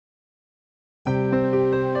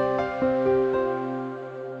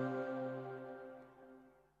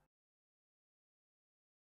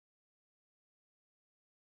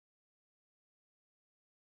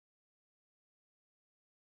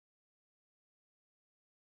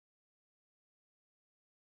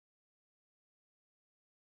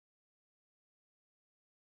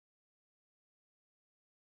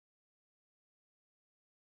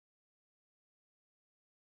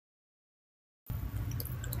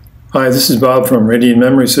Hi, this is Bob from Radian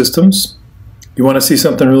Memory Systems. You want to see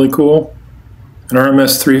something really cool? An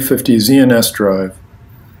RMS 350 ZNS drive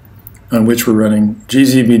on which we're running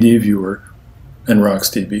gzbd-viewer and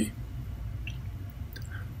RocksDB.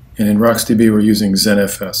 And in RocksDB we're using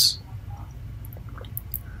ZenFS.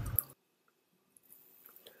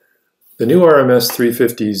 The new RMS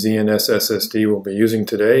 350 ZNS SSD we'll be using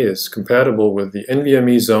today is compatible with the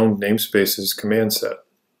NVMe zoned namespaces command set.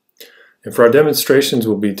 And for our demonstrations,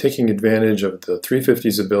 we'll be taking advantage of the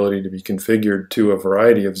 350's ability to be configured to a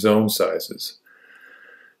variety of zone sizes.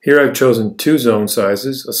 Here I've chosen two zone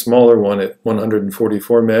sizes, a smaller one at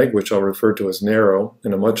 144 meg, which I'll refer to as narrow,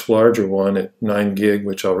 and a much larger one at 9 gig,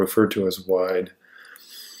 which I'll refer to as wide.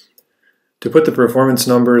 To put the performance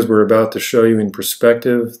numbers we're about to show you in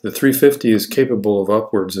perspective, the 350 is capable of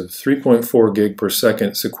upwards of 3.4 gig per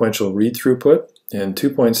second sequential read throughput and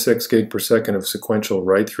 2.6 gig per second of sequential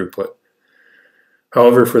write throughput.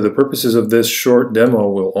 However, for the purposes of this short demo,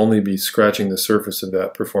 we'll only be scratching the surface of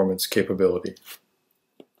that performance capability.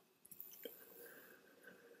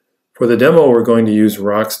 For the demo, we're going to use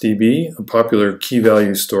RocksDB, a popular key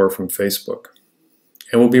value store from Facebook.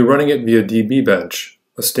 And we'll be running it via dbbench,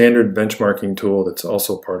 a standard benchmarking tool that's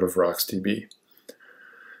also part of RocksDB.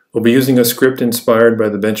 We'll be using a script inspired by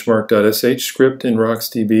the benchmark.sh script in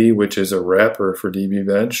RocksDB, which is a wrapper for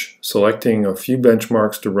dbbench, selecting a few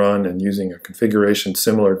benchmarks to run and using a configuration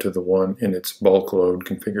similar to the one in its bulk load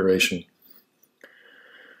configuration.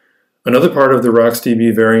 Another part of the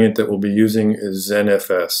RocksDB variant that we'll be using is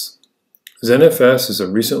ZenFS. ZenFS is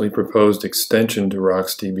a recently proposed extension to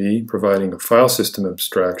RocksDB, providing a file system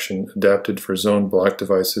abstraction adapted for zone block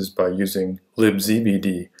devices by using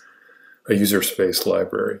libzbd, a user space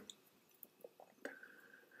library.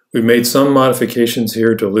 We've made some modifications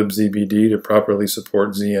here to libzbd to properly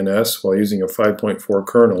support ZNS while using a 5.4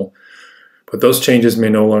 kernel, but those changes may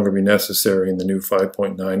no longer be necessary in the new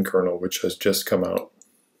 5.9 kernel, which has just come out.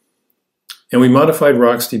 And we modified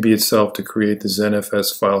RocksDB itself to create the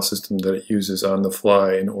ZenFS file system that it uses on the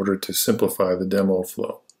fly in order to simplify the demo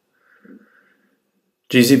flow.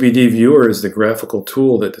 gzbd-viewer is the graphical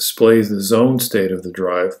tool that displays the zone state of the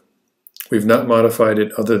drive. We've not modified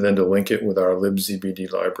it other than to link it with our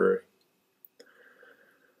libzbd library.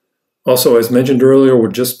 Also, as mentioned earlier, we'll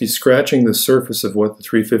just be scratching the surface of what the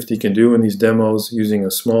 350 can do in these demos using a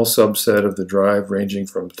small subset of the drive ranging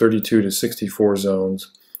from 32 to 64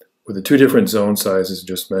 zones with the two different zone sizes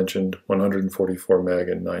just mentioned, 144 meg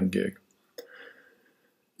and 9 gig.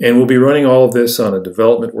 And we'll be running all of this on a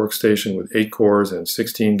development workstation with 8 cores and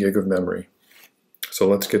 16 gig of memory. So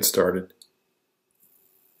let's get started.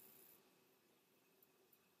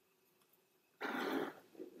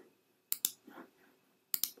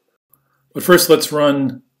 But first, let's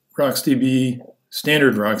run RocksDB,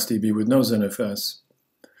 standard RocksDB with no ZenFS.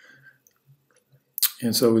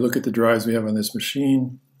 And so we look at the drives we have on this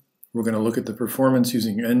machine. We're going to look at the performance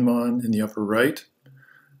using nmon in the upper right.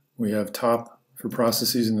 We have top for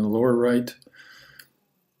processes in the lower right.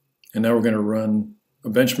 And now we're going to run a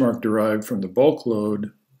benchmark derived from the bulk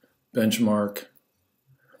load benchmark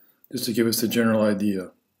just to give us a general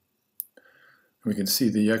idea. We can see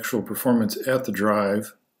the actual performance at the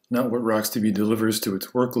drive. Not what RocksDB delivers to its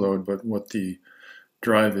workload, but what the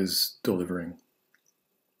drive is delivering.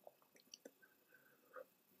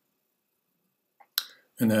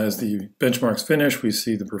 And as the benchmarks finish, we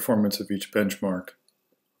see the performance of each benchmark.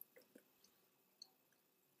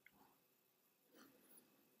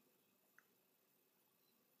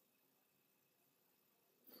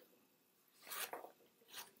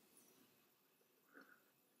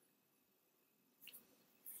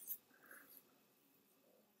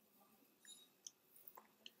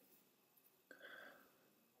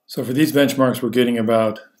 So for these benchmarks, we're getting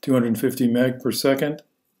about 250 meg per second.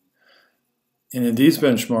 And in these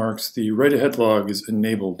benchmarks, the write-ahead log is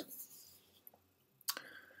enabled.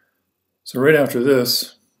 So right after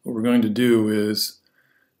this, what we're going to do is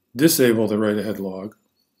disable the write-ahead log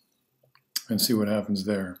and see what happens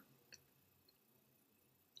there.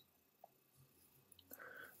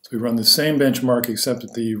 So we run the same benchmark except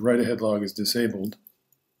that the write-ahead log is disabled.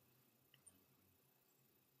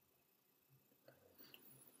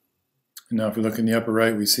 And now if we look in the upper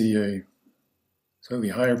right, we see a slightly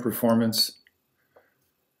higher performance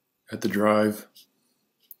at the drive.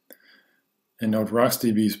 And note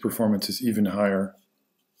RocksDB's performance is even higher,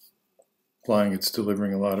 implying it's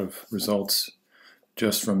delivering a lot of results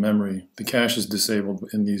just from memory. The cache is disabled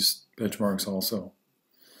in these benchmarks also.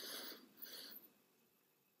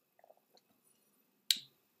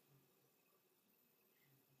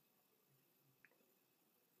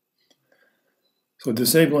 So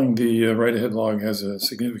disabling the write-ahead log has a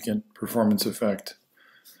significant performance effect.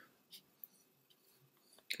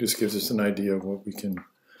 This gives us an idea of what we can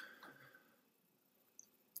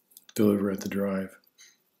deliver at the drive.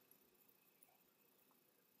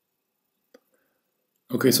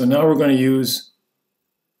 Okay, so now we're going to use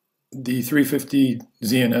the 350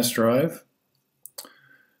 ZNS drive.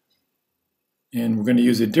 And we're going to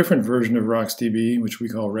use a different version of RocksDB, which we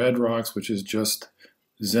call RadRocks, which is just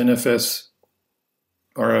ZenFS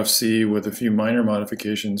RFC with a few minor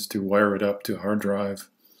modifications to wire it up to hard drive.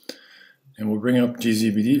 And we'll bring up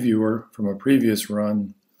gzbd-viewer from a previous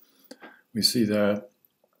run. We see that.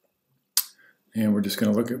 And we're just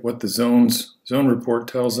going to look at what the zone report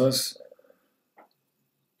tells us.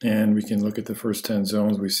 And we can look at the first 10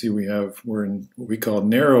 zones. We see we're in what we call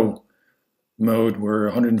narrow mode. We're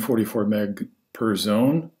 144 meg per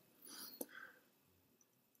zone.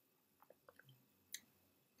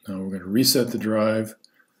 Now we're going to reset the drive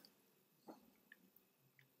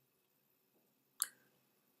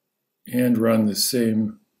and run the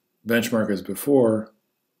same benchmark as before,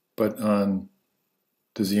 but on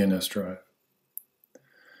the ZNS drive.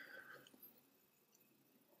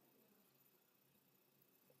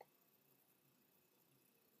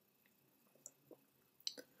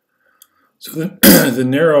 So the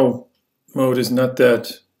narrow mode is not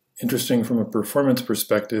that interesting from a performance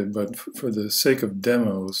perspective, but for the sake of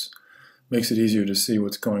demos, makes it easier to see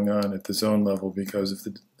what's going on at the zone level, because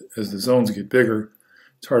as the zones get bigger,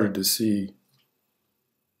 it's harder to see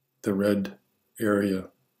the red area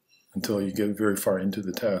until you get very far into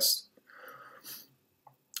the test.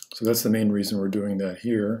 So that's the main reason we're doing that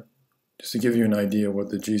here, just to give you an idea of what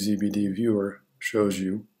the gzbd-viewer shows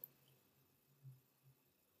you.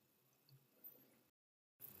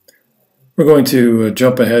 We're going to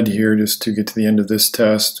jump ahead here just to get to the end of this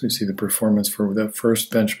test. We see the performance for that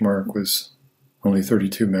first benchmark was only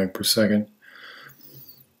 32 meg per second.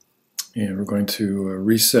 And we're going to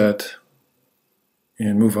reset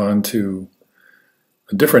and move on to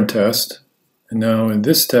a different test. And now in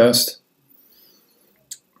this test,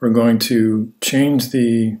 we're going to change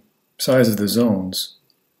the size of the zones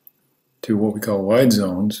to what we call wide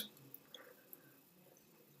zones.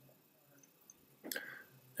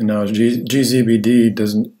 And now gzbd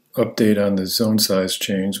doesn't update on the zone size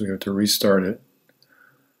change. We have to restart it.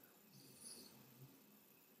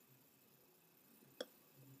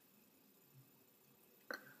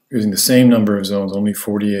 Using the same number of zones, only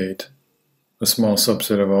 48, a small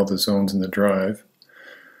subset of all the zones in the drive.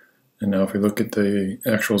 And now if we look at the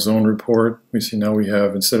actual zone report, we see now we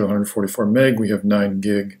have, instead of 144 meg, we have 9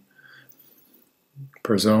 gig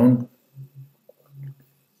per zone.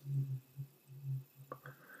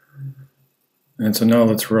 And so now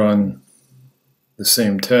let's run the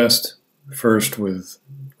same test, first with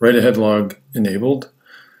write-ahead log enabled.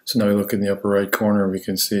 So now we look in the upper right corner, we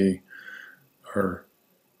can see our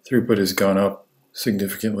throughput has gone up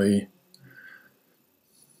significantly.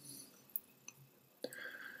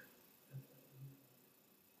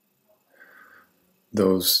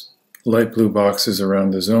 Those light blue boxes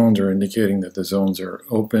around the zones are indicating that the zones are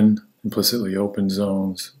open, implicitly open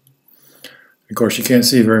zones. Of course, you can't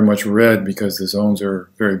see very much red because the zones are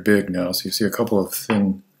very big now, so you see a couple of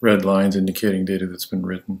thin red lines indicating data that's been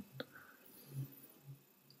written.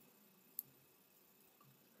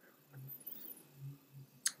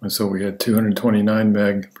 And so we had 229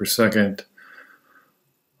 meg per second,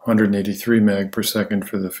 183 meg per second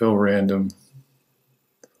for the fill random.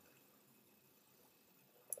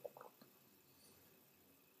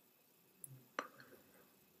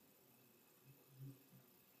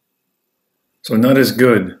 So not as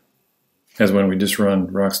good as when we just run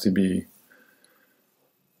RocksDB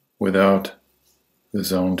without the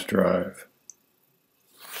zoned drive.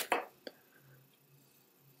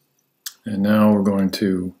 And now we're going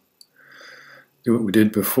to do what we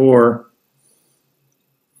did before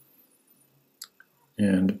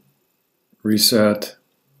and reset,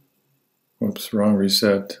 whoops, wrong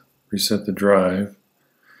reset, reset the drive.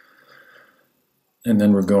 And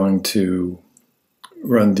then we're going to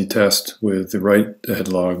run the test with the write-ahead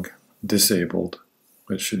log disabled,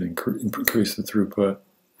 which should increase the throughput.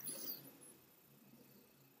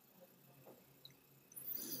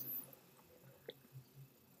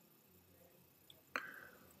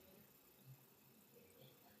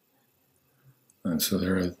 And so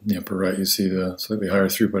there in the upper right you see the slightly higher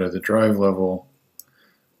throughput at the drive level,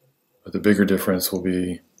 but the bigger difference will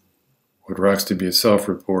be what RocksDB itself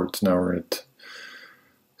reports. Now we're at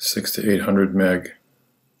 600 to 800 meg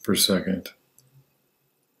per second.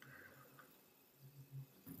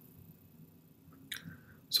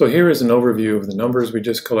 So here is an overview of the numbers we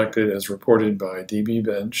just collected as reported by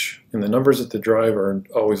dbbench, and the numbers at the drive are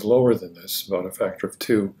always lower than this, about a factor of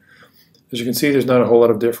 2. As you can see, there's not a whole lot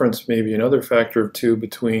of difference, maybe another factor of 2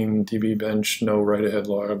 between dbbench no write-ahead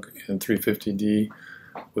log and 350D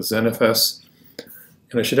with ZenFS.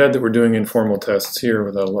 And I should add that we're doing informal tests here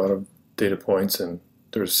without a lot of data points, and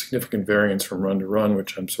there's significant variance from run to run,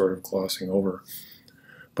 which I'm sort of glossing over.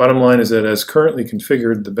 Bottom line is that as currently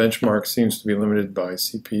configured, the benchmark seems to be limited by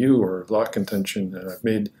CPU or lock contention, and I've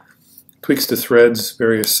made tweaks to threads,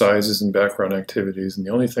 various sizes, and background activities, and the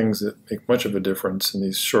only things that make much of a difference in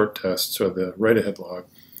these short tests are the write-ahead log,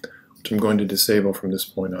 which I'm going to disable from this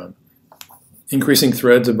point on. Increasing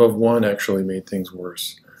threads above 1 actually made things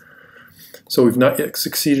worse. So we've not yet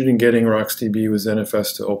succeeded in getting RocksDB with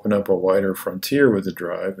ZenFS to open up a wider frontier with the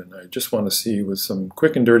drive, and I just want to see with some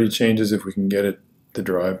quick and dirty changes if we can get the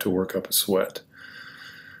drive to work up a sweat.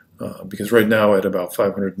 Because right now at about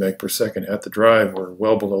 500 meg per second at the drive, we're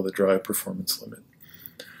well below the drive performance limit.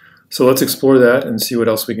 So let's explore that and see what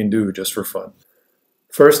else we can do just for fun.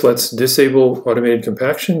 First, let's disable automated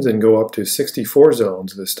compactions and go up to 64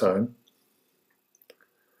 zones this time.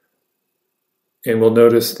 And we'll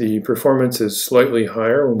notice the performance is slightly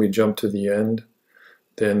higher when we jump to the end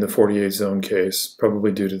than the 48 zone case,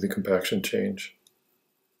 probably due to the compaction change.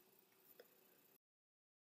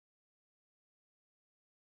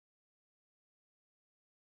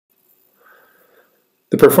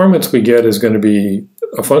 The performance we get is going to be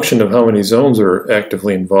a function of how many zones are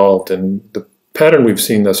actively involved, and the pattern we've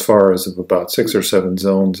seen thus far is of about 6 or 7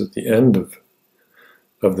 zones at the end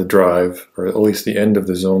of the drive, or at least the end of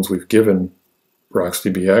the zones we've given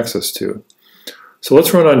RocksDB access to. So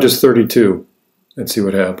let's run on just 32 and see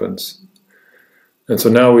what happens. And so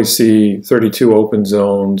now we see 32 open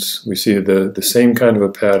zones. We see the same kind of a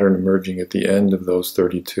pattern emerging at the end of those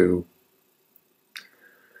 32.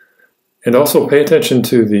 And also pay attention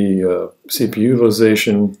to the CPU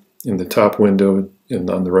utilization in the top window and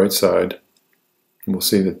on the right side. And we'll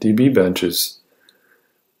see that dbbench is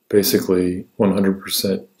basically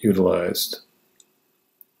 100% utilized.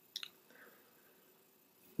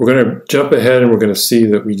 We're going to jump ahead and we're going to see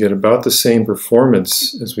that we get about the same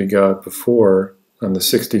performance as we got before on the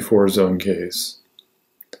 64 zone case.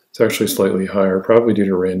 It's actually slightly higher, probably due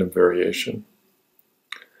to random variation.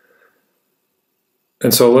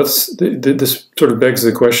 And so this sort of begs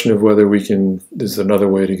the question of whether there's another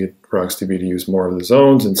way to get RocksDB to use more of the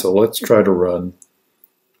zones, and so let's try to run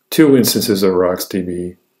 2 instances of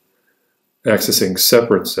RocksDB accessing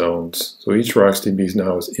separate zones. So each RocksDB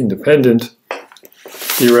now is independent.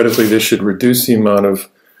 Theoretically, this should reduce the amount of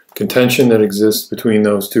contention that exists between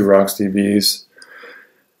those 2 RocksDBs,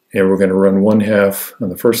 and we're going to run one half on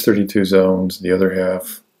the first 32 zones, the other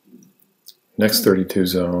half next 32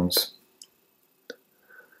 zones.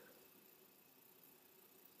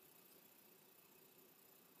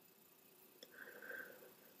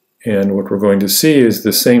 And what we're going to see is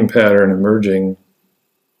the same pattern emerging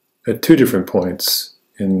at 2 different points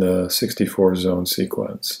in the 64 zone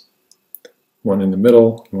sequence. One in the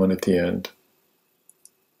middle, and one at the end.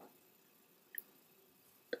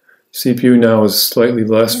 CPU now is slightly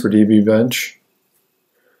less for dbbench.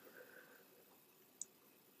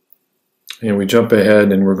 And we jump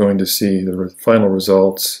ahead and we're going to see the final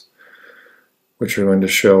results, which are going to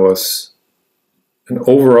show us an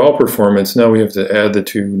overall performance. Now we have to add the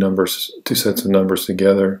two sets of numbers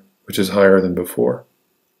together, which is higher than before.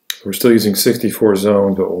 So we're still using 64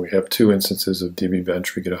 zones, but when we have 2 instances of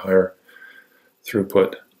dbbench, we get a higher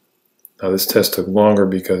throughput. Now this test took longer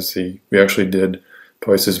because we actually did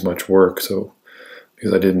twice as much work, so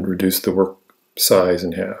because I didn't reduce the work size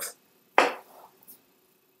in half.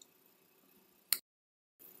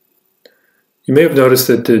 You may have noticed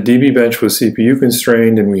that the dbbench was CPU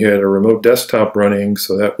constrained and we had a remote desktop running,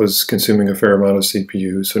 so that was consuming a fair amount of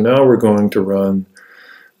CPU. So now we're going to run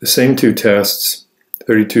the same 2 tests,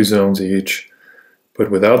 32 zones each,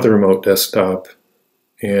 but without the remote desktop,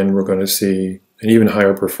 and we're going to see an even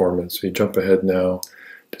higher performance. We jump ahead now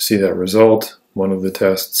to see that result. One of the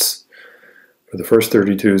tests for the first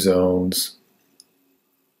 32 zones,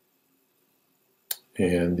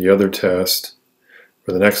 and the other test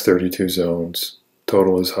for the next 32 zones.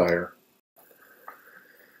 Total is higher.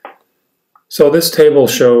 So this table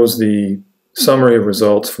shows the summary of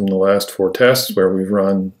results from the last 4 tests where we've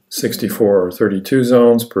run 64 or 32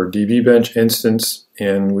 zones per dbbench instance,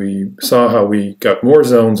 and we saw how we got more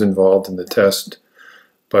zones involved in the test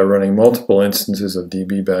by running multiple instances of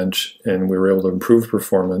dbbench, and we were able to improve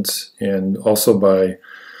performance, and also by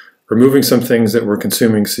removing some things that were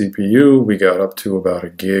consuming CPU, we got up to about a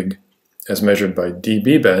gig as measured by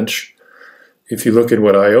dbbench, If you look at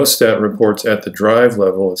what IOStat reports at the drive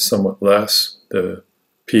level, it's somewhat less. The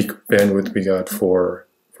peak bandwidth we got for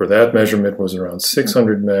that measurement was around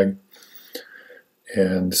 600 meg.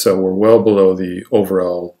 And so we're well below the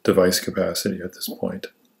overall device capacity at this point.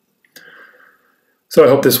 So I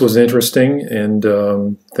hope this was interesting, and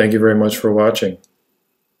thank you very much for watching.